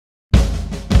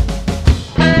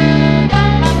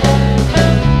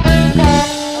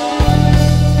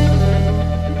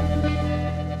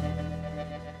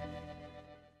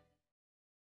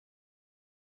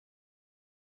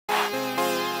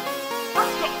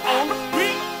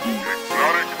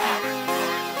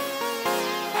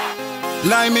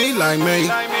Like me, like me.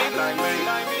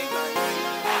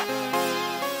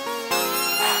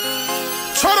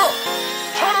 Shut up.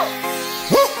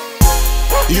 Woo.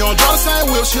 You don't draw the same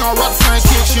whip, she don't rock the same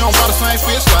kick, she don't buy the same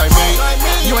fish like me.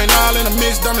 You ain't all in the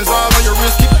mix, diamonds all on your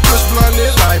wrist, keep the push blunt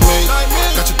lit like me.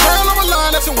 Got your girl on my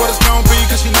line, that's what it's gon' be,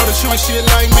 cause she know that you ain't shit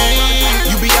like me.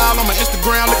 You be all on my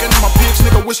Instagram, looking at my pics,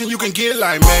 nigga, wishing you can get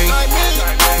like me.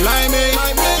 Like me,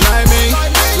 like me,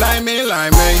 like me, like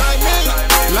me.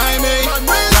 Like me,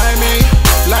 like me,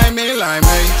 like me, like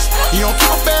me. You don't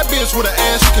keep a bad bitch with an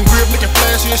ass you can grip, looking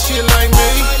flashy and shit like me.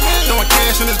 Throwing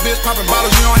cash in this bitch, popping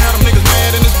bottles, you don't have them niggas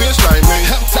mad in this bitch like me.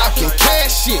 I'm talking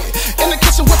cash shit, in the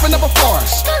kitchen whipping up a farm.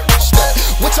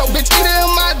 With your bitch eating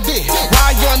in my dick,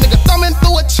 while young nigga thumbing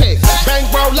through a check.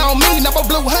 Bankroll on me, number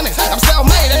blue honey. I'm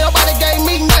self-made, ain't nobody gave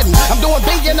me nothing. I'm doing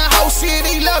big in the whole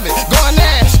city, love it. Go and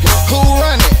ask who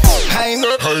run it. I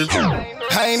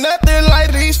ain't nothing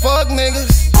like these fuck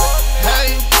niggas.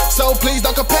 Hey, so please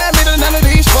don't compare me to none of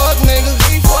these fuck niggas.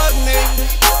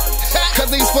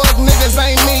 Cause these fuck niggas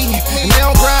ain't me. And they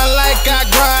don't grind like I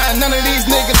grind. None of these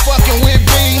niggas fucking with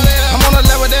me. I'm on a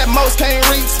level that most can't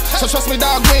reach. So trust me,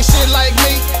 dog, you ain't shit like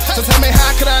me. So tell me,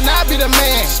 how could I not be the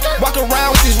man? Walk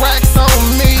around with these racks on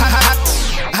me.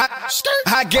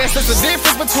 I guess there's a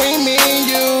difference between me and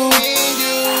you.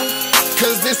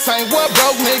 Cause this ain't what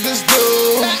broke niggas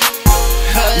do.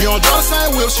 You don't draw the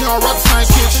same whip, she don't rock the same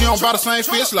kick, she don't buy the same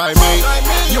fish like me.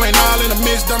 You ain't all in the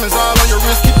mix, diamonds all on your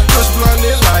wrist, keep the push blunt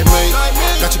lit like me.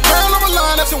 Got your girl on my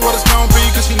line, that's what it's gon' be,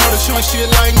 cause she know that you ain't shit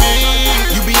like me.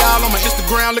 You be all on my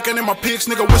Instagram, looking at my pics,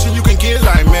 nigga, wishing you can get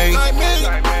like me. Like me,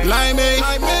 like me,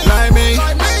 like me,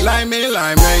 like me,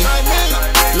 like me.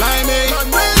 Like me,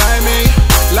 like me,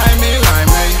 like me, like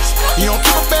me. You don't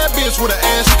keep a bad bitch with an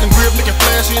ass you can grip, looking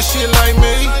flashy and shit like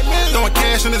me. Throwing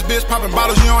cash in this bitch, popping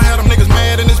bottles, you don't have them niggas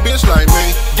mad in this bitch like me.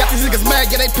 Got these niggas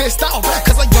mad, yeah, they pissed off,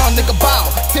 cause a young nigga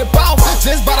ball, tip off.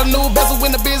 Just bought a new bezel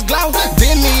when the bitch glow.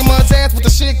 Didn't need much ass with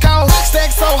the shit cost.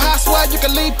 Stack so high, swear you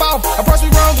can leap off. A person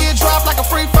we wrong, get dropped like a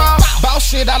free fall. Bout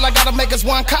shit, all I gotta make is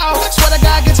one call. Swear to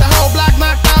God, get your whole block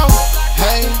knocked out.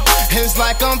 Hey, it's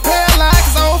like I'm paralyzed,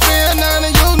 cause I don't feel none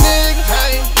of you niggas.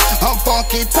 Hey, I'm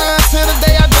funky time till the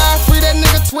day I die. Free that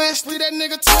nigga twist, free that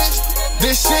nigga twist.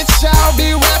 This shit y'all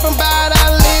be rapping about,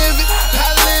 I live it.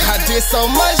 I did so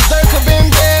much dirt, could've been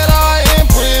dead or in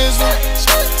prison.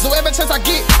 So every chance I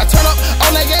get, I turn up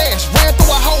on that ass. Ran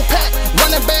through a whole pack,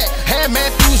 running back. Had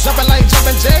Matthews jumping like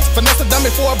jumping jacks. Finesse a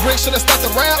dummy for a brick, should've stuck the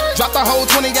rap. Dropped the whole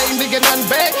 28 and didn't get nothing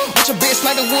back. Watch your bitch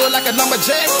like a wood like a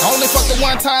lumberjack. Only fuck the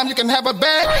one time, you can have her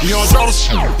back. You don't draw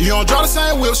the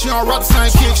same whip, she don't rock the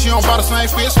same kick, she don't buy the same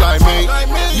fish like me.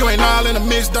 You ain't all in the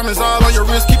mix, diamonds all on your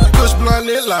wrist, keep the push blunt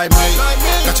lit like me.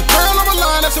 Got your girl on my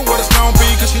line, that's what it's gon' be,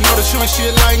 cause she know that you ain't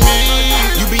shit like me.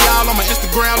 You be all on my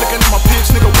Instagram, looking at my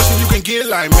pics, nigga, wishing you can get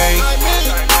like me.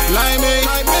 Like me,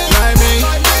 like me,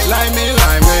 like me, like me,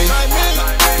 like me.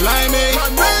 Like me,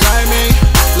 like me,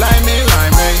 like me,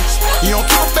 like me. You don't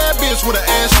keep a bad bitch with an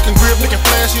ass you can grip, looking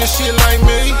flashy and shit like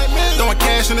me. Throwing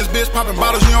cash in this bitch, popping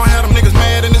bottles, you don't have them niggas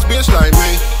mad in this bitch like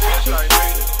me.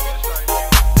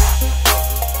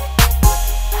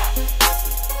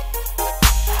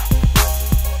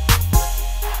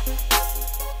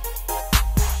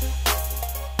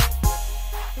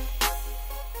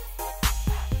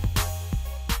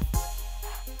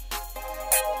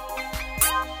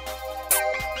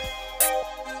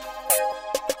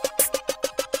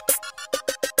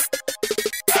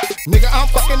 Nigga, I'm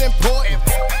fucking important.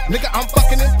 Nigga, I'm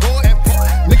fucking important.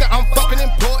 Nigga, I'm fucking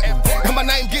important. And my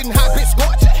name getting hot, bitch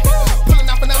scorching. Pulling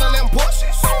off another them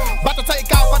Porsches. About to take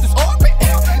off out this orbit.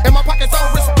 And my pockets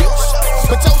on Respucia.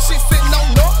 But your shit sitting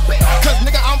on orbit. Cause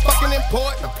nigga, I'm fucking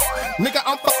important. Nigga,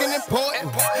 I'm fucking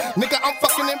important. Nigga, I'm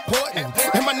fucking important.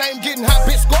 And my name getting hot,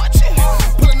 bitch scorching.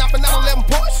 Pulling off another them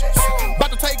Porsches.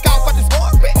 About to take off out this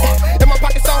orbit. And my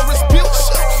pockets on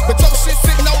Respucia. But your shit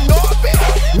sitting on orbit.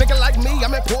 Nigga like me,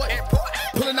 I'm important.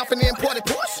 Pulling off in the imported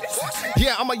Porsches.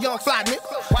 Yeah, I'm a young fly nigga.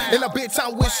 And a bitch,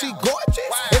 I'm with she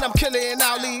gorgeous. And I'm killing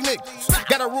all these niggas.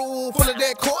 Got a room full of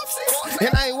dead corpses. And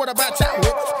I ain't worried about y'all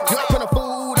niggas. You ain't putting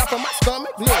food up in my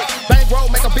stomach. Look, bankroll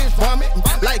make a bitch vomit.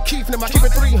 Like Keith, I keep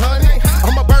it 300.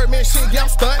 I'm a Birdman shit, yeah, I'm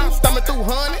stunting. Thumbing through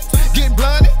hundreds. Getting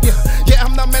blunted. Yeah,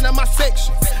 I'm the man of my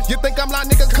section. You think I'm like,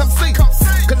 nigga, come see.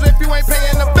 Cause if you ain't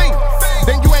paying the fee,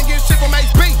 then you ain't getting shit from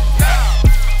HB.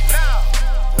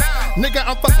 Nigga,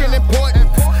 I'm fucking important.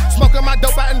 Smoking my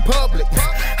dope out in public.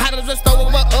 Hot as a stove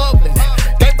over oven.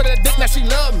 Gave her the dick, now she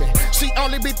love me. She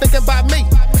only be thinking about me.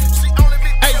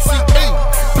 ACE,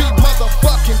 be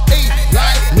motherfucking E.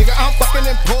 Like, nigga, I'm fucking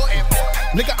important.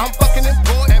 Nigga, I'm fucking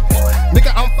important.